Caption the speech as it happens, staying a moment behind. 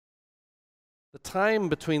The time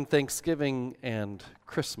between Thanksgiving and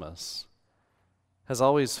Christmas has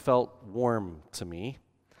always felt warm to me.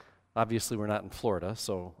 Obviously, we're not in Florida,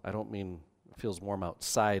 so I don't mean it feels warm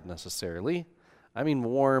outside necessarily. I mean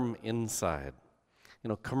warm inside. You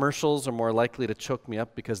know, commercials are more likely to choke me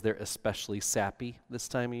up because they're especially sappy this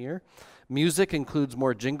time of year. Music includes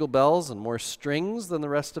more jingle bells and more strings than the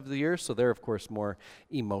rest of the year, so they're, of course, more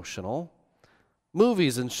emotional.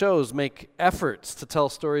 Movies and shows make efforts to tell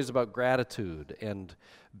stories about gratitude and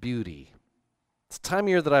beauty. It's a time of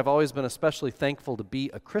year that I've always been especially thankful to be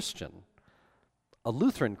a Christian, a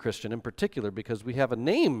Lutheran Christian in particular, because we have a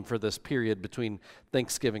name for this period between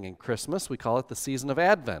Thanksgiving and Christmas. We call it the season of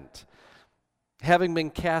Advent. Having been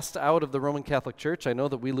cast out of the Roman Catholic Church, I know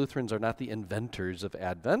that we Lutherans are not the inventors of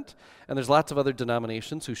Advent, and there's lots of other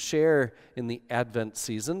denominations who share in the Advent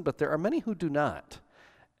season, but there are many who do not.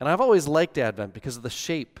 And I've always liked Advent because of the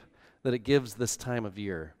shape that it gives this time of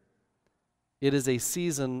year. It is a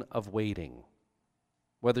season of waiting,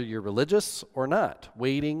 whether you're religious or not,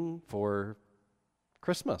 waiting for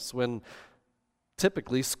Christmas, when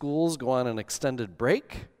typically schools go on an extended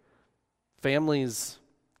break, families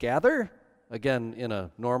gather, again, in a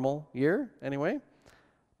normal year anyway.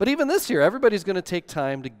 But even this year, everybody's going to take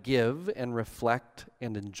time to give and reflect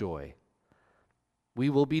and enjoy. We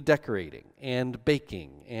will be decorating and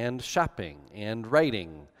baking and shopping and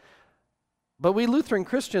writing. But we Lutheran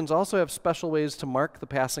Christians also have special ways to mark the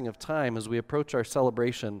passing of time as we approach our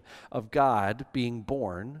celebration of God being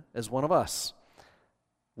born as one of us.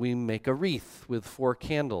 We make a wreath with 4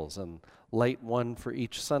 candles and light one for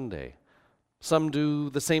each Sunday. Some do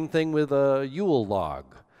the same thing with a Yule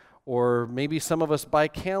log, or maybe some of us buy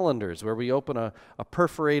calendars where we open a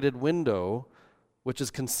perforated window which is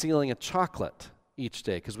concealing a chocolate each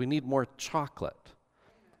day because we need more chocolate.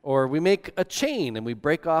 Or we make a chain and we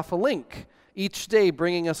break off a link each day,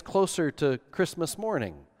 bringing us closer to Christmas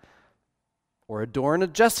morning. Or adorn a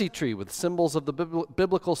Jesse tree with symbols of the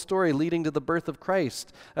biblical story leading to the birth of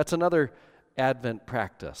Christ. That's another Advent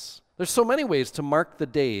practice. There's so many ways to mark the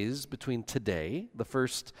days between today, the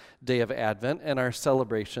first day of Advent, and our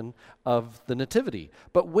celebration of the Nativity.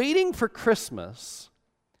 But waiting for Christmas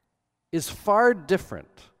is far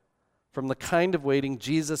different from the kind of waiting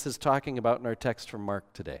Jesus is talking about in our text from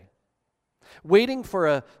Mark today. Waiting for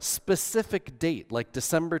a specific date, like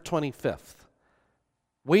December 25th,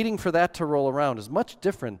 waiting for that to roll around is much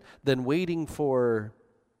different than waiting for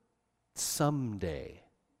someday.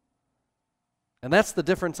 And that's the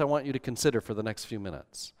difference I want you to consider for the next few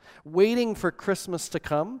minutes. Waiting for Christmas to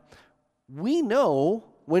come, we know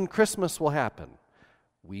when Christmas will happen.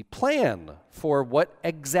 We plan for what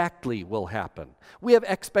exactly will happen. We have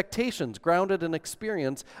expectations grounded in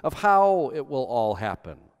experience of how it will all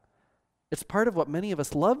happen. It's part of what many of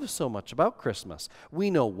us love so much about Christmas.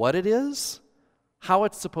 We know what it is, how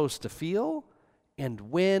it's supposed to feel, and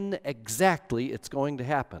when exactly it's going to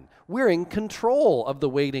happen. We're in control of the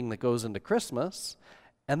waiting that goes into Christmas,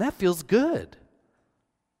 and that feels good.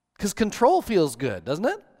 Because control feels good, doesn't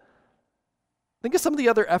it? Think of some of the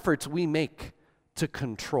other efforts we make to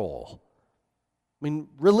control. I mean,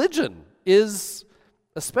 religion is,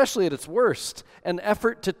 especially at its worst, an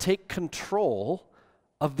effort to take control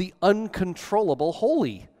of the uncontrollable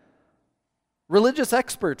holy. Religious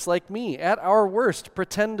experts like me, at our worst,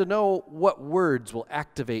 pretend to know what words will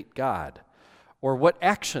activate God or what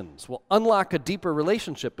actions will unlock a deeper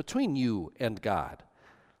relationship between you and God.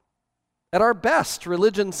 At our best,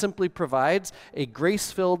 religion simply provides a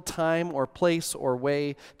grace-filled time or place or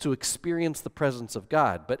way to experience the presence of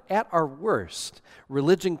God. But at our worst,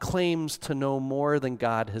 religion claims to know more than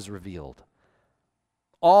God has revealed,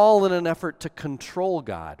 all in an effort to control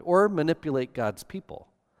God or manipulate God's people.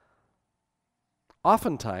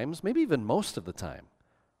 Oftentimes, maybe even most of the time,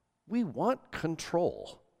 we want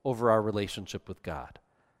control over our relationship with God.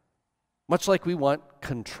 Much like we want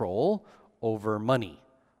control over money,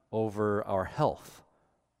 over our health,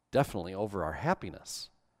 definitely over our happiness.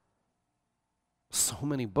 So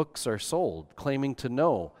many books are sold claiming to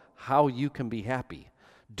know how you can be happy.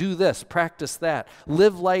 Do this, practice that,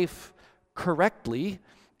 live life correctly,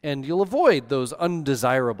 and you'll avoid those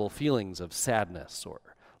undesirable feelings of sadness or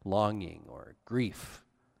longing or grief.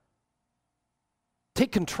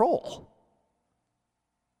 Take control.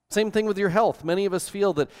 Same thing with your health. Many of us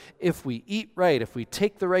feel that if we eat right, if we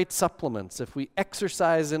take the right supplements, if we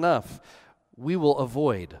exercise enough, we will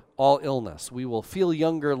avoid all illness. We will feel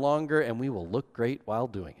younger longer, and we will look great while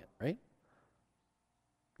doing it, right?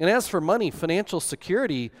 And as for money, financial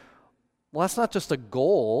security, well, that's not just a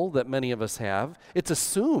goal that many of us have. It's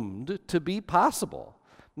assumed to be possible.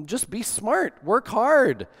 Just be smart, work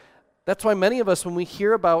hard, That's why many of us, when we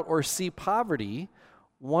hear about or see poverty,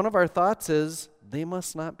 one of our thoughts is, they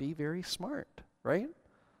must not be very smart, right?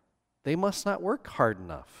 They must not work hard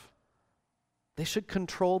enough. They should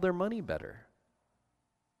control their money better.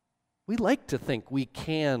 We like to think we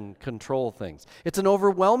can control things. It's an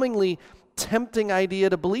overwhelmingly tempting idea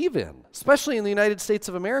to believe in, especially in the United States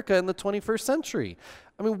of America in the 21st century.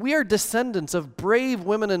 I mean, we are descendants of brave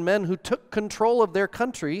women and men who took control of their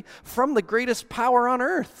country from the greatest power on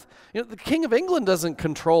earth. You know, the King of England doesn't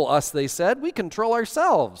control us, they said. We control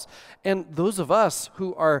ourselves. And those of us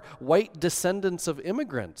who are white descendants of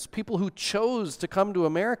immigrants, people who chose to come to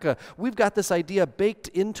America, we've got this idea baked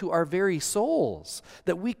into our very souls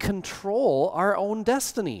that we control our own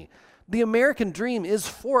destiny. The American dream is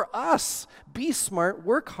for us. Be smart,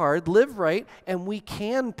 work hard, live right, and we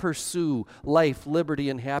can pursue life, liberty,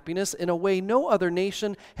 and happiness in a way no other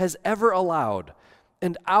nation has ever allowed.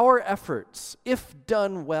 And our efforts, if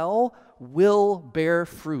done well, will bear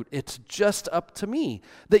fruit. It's just up to me.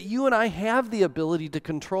 That you and I have the ability to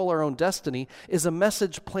control our own destiny is a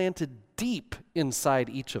message planted deep inside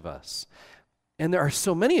each of us. And there are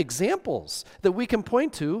so many examples that we can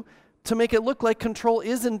point to make it look like control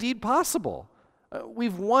is indeed possible.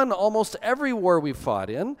 We've won almost every war we've fought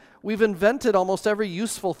in. We've invented almost every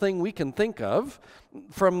useful thing we can think of,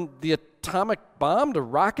 from the atomic bomb to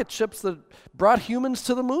rocket ships that brought humans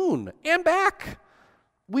to the moon and back.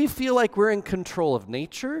 We feel like we're in control of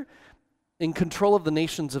nature, in control of the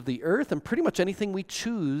nations of the earth, and pretty much anything we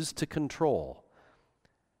choose to control.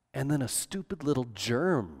 And then a stupid little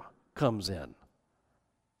germ comes in.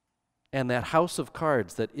 And that house of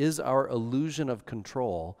cards that is our illusion of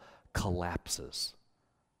control collapses.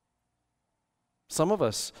 Some of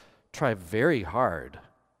us try very hard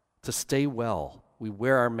to stay well. We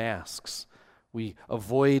wear our masks. We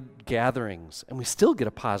avoid gatherings, and we still get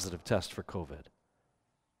a positive test for COVID.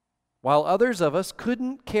 While others of us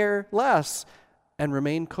couldn't care less and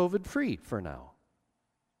remain COVID-free for now.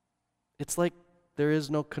 It's like there is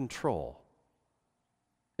no control.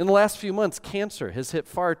 In the last few months, cancer has hit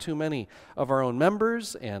far too many of our own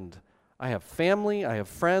members, and I have family, I have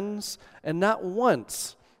friends, and not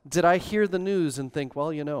once did I hear the news and think,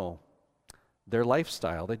 well, you know, their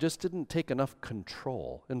lifestyle, they just didn't take enough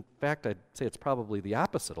control. In fact, I'd say it's probably the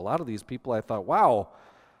opposite. A lot of these people, I thought, wow,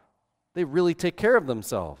 they really take care of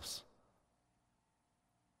themselves.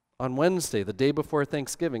 On Wednesday, the day before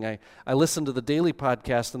Thanksgiving, I listened to the Daily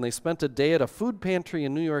Podcast, and they spent a day at a food pantry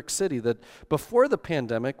in New York City that before the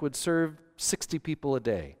pandemic would serve 60 people a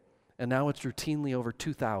day, and now it's routinely over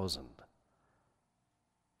 2,000.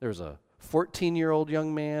 There's a 14-year-old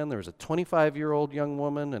young man, there's a 25-year-old young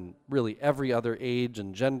woman, and really every other age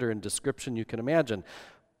and gender and description you can imagine.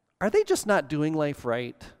 Are they just not doing life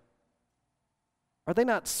right? Are they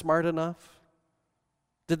not smart enough?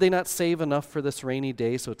 Did they not save enough for this rainy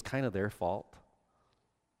day, so it's kind of their fault?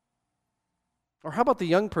 Or how about the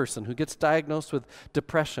young person who gets diagnosed with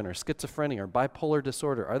depression or schizophrenia or bipolar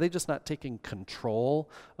disorder? Are they just not taking control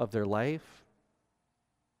of their life?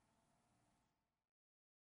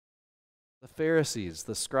 The Pharisees,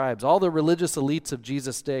 the scribes, all the religious elites of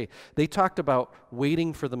Jesus' day, they talked about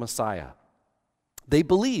waiting for the Messiah. They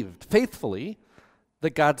believed faithfully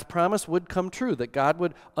that God's promise would come true, that God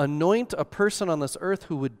would anoint a person on this earth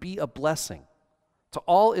who would be a blessing to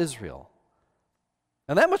all Israel.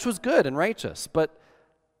 And that much was good and righteous, but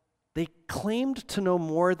they claimed to know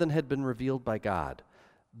more than had been revealed by God.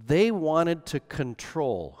 They wanted to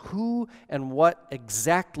control who and what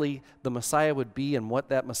exactly the Messiah would be and what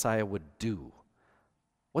that Messiah would do,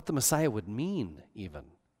 what the Messiah would mean even.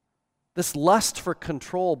 This lust for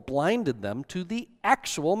control blinded them to the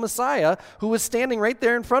actual Messiah who was standing right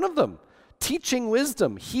there in front of them, teaching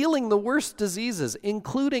wisdom, healing the worst diseases,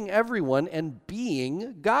 including everyone, and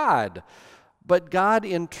being God. But God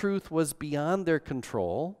in truth was beyond their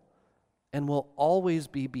control and will always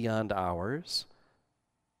be beyond ours.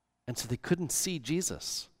 And so they couldn't see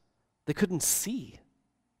Jesus. They couldn't see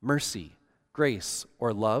mercy, grace,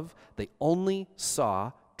 or love. They only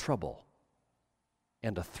saw trouble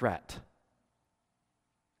and a threat,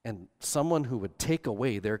 and someone who would take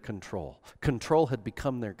away their control. Control had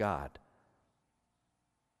become their God.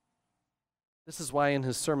 This is why in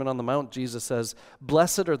his Sermon on the Mount, Jesus says,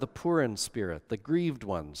 "Blessed are the poor in spirit, the grieved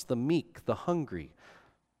ones, the meek, the hungry."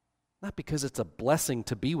 Not because it's a blessing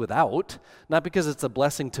to be without, not because it's a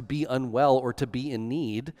blessing to be unwell or to be in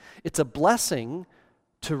need. It's a blessing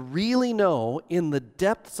to really know in the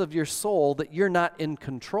depths of your soul that you're not in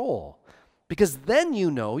control. Because then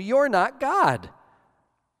you know you're not God.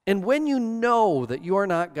 And when you know that you are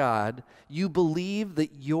not God, you believe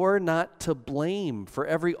that you're not to blame for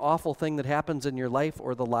every awful thing that happens in your life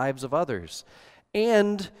or the lives of others.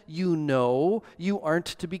 And you know you aren't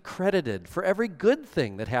to be credited for every good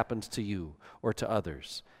thing that happens to you or to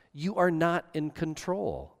others. You are not in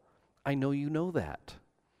control. I know you know that.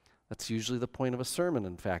 That's usually the point of a sermon,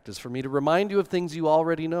 in fact, is for me to remind you of things you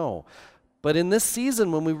already know. But in this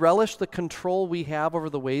season, when we relish the control we have over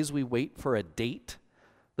the ways we wait for a date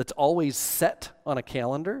that's always set on a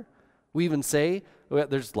calendar, we even say, well,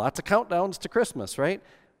 there's lots of countdowns to Christmas, right?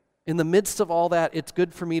 In the midst of all that, it's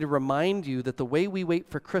good for me to remind you that the way we wait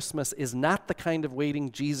for Christmas is not the kind of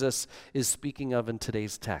waiting Jesus is speaking of in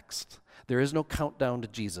today's text. There is no countdown to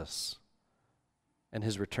Jesus and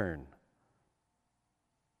his return.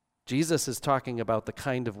 Jesus is talking about the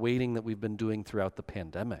kind of waiting that we've been doing throughout the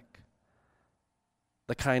pandemic,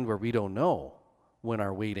 the kind where we don't know when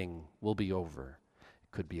our waiting will be over.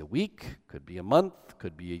 It could be a week, could be a month,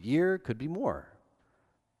 could be a year, could be more.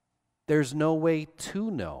 There's no way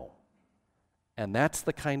to know. And that's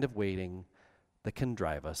the kind of waiting that can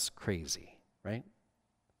drive us crazy, right?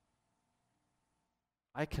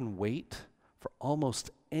 I can wait for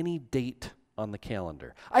almost any date on the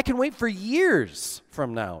calendar. I can wait for years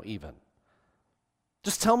from now even.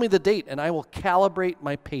 Just tell me the date and I will calibrate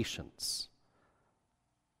my patience.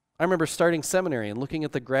 I remember starting seminary and looking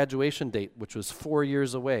at the graduation date, which was 4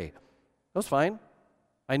 years away. That was fine.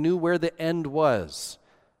 I knew where the end was.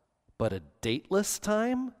 But a dateless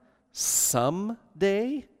time,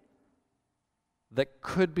 someday, that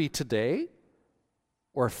could be today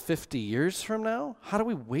or 50 years from now? How do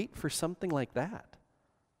we wait for something like that?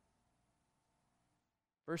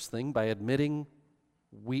 First thing, by admitting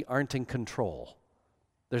we aren't in control.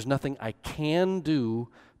 There's nothing I can do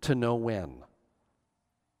to know when.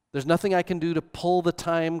 There's nothing I can do to pull the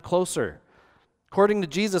time closer. According to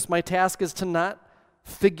Jesus, my task is to not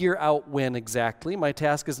figure out when exactly. My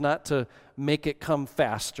task is not to make it come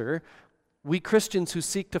faster. We Christians who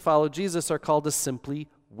seek to follow Jesus are called to simply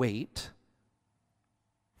wait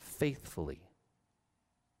faithfully.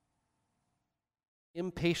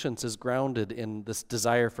 Impatience is grounded in this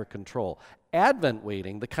desire for control. Advent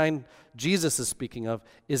waiting, the kind Jesus is speaking of,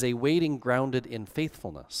 is a waiting grounded in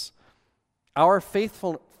faithfulness. Our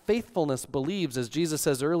faithfulness believes, as Jesus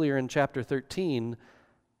says earlier in chapter 13,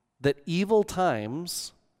 that evil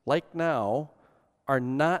times, like now, are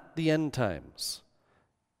not the end times.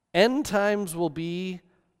 End times will be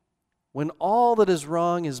when all that is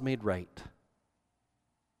wrong is made right.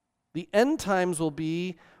 The end times will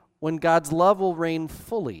be when God's love will reign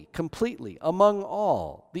fully, completely, among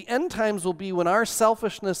all. The end times will be when our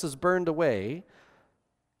selfishness is burned away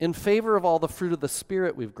in favor of all the fruit of the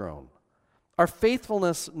Spirit we've grown. Our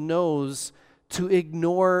faithfulness knows to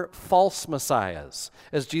ignore false messiahs,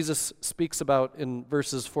 as Jesus speaks about in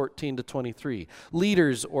verses 14 to 23.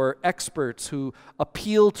 Leaders or experts who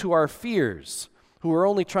appeal to our fears, who are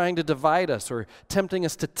only trying to divide us or tempting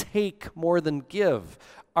us to take more than give.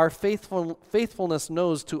 Our faithfulness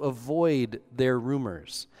knows to avoid their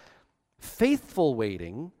rumors. Faithful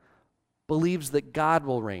waiting believes that God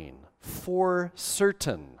will reign for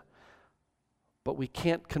certain, but we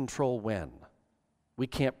can't control when. We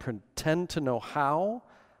can't pretend to know how.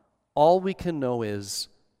 All we can know is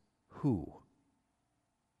who.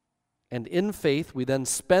 And in faith, we then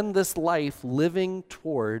spend this life living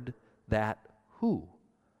toward that who.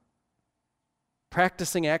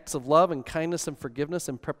 Practicing acts of love and kindness and forgiveness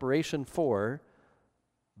in preparation for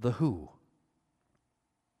the who.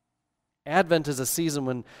 Advent is a season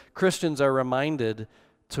when Christians are reminded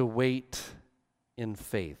to wait in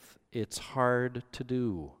faith. It's hard to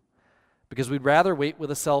do because we'd rather wait with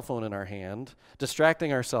a cell phone in our hand,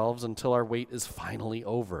 distracting ourselves until our wait is finally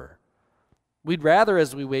over. We'd rather,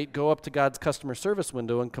 as we wait, go up to God's customer service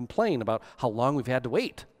window and complain about how long we've had to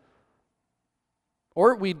wait.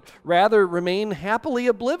 Or we'd rather remain happily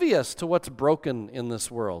oblivious to what's broken in this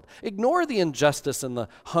world. Ignore the injustice and the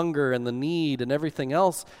hunger and the need and everything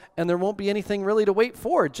else, and there won't be anything really to wait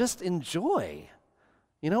for. Just enjoy.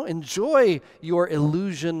 Enjoy your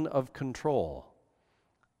illusion of control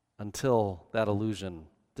until that illusion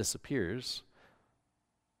disappears,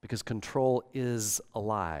 because control is a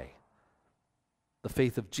lie. The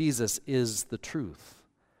faith of Jesus is the truth.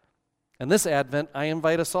 And this Advent, I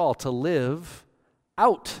invite us all to live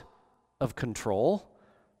out of control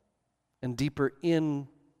and deeper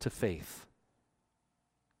into faith,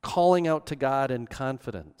 calling out to God in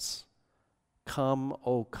confidence. Come,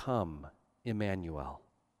 O come, Emmanuel.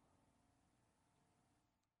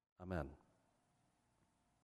 Amen.